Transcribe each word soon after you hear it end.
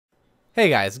Hey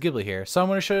guys, Ghibli here. So I'm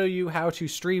going to show you how to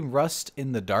stream Rust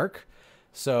in the dark.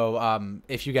 So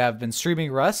if you have been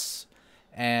streaming Rust,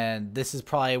 and this is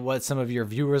probably what some of your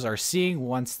viewers are seeing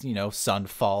once, sun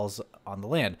falls on the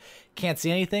land. Can't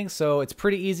see anything, so it's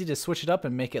pretty easy to switch it up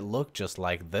and make it look just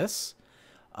like this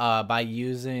by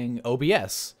using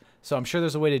OBS. So I'm sure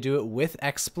there's a way to do it with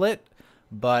XSplit,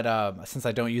 but since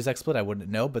I don't use XSplit, I wouldn't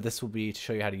know, but this will be to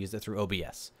show you how to use it through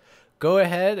OBS. Go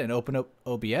ahead and open up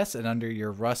OBS, and under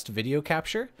your Rust video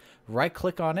capture, right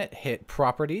click on it, hit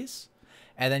properties,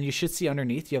 and then you should see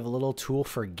underneath you have a little tool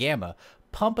for gamma.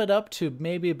 Pump it up to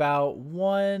maybe about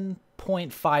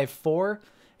 1.54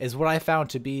 is what I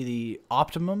found to be the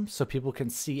optimum, so people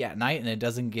can see at night and it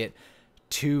doesn't get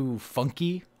too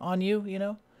funky on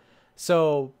you.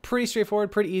 So pretty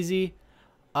straightforward, pretty easy.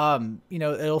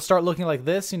 It'll start looking like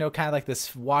this, kind of like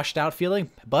this washed out feeling,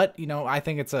 but I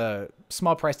think it's a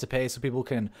small price to pay so people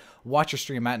can watch your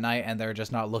stream at night and they're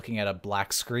just not looking at a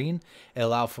black screen. It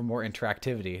allows for more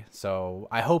interactivity. So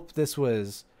I hope this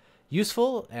was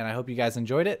useful and I hope you guys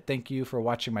enjoyed it. Thank you for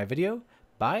watching my video.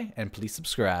 Bye, and please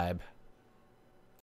subscribe.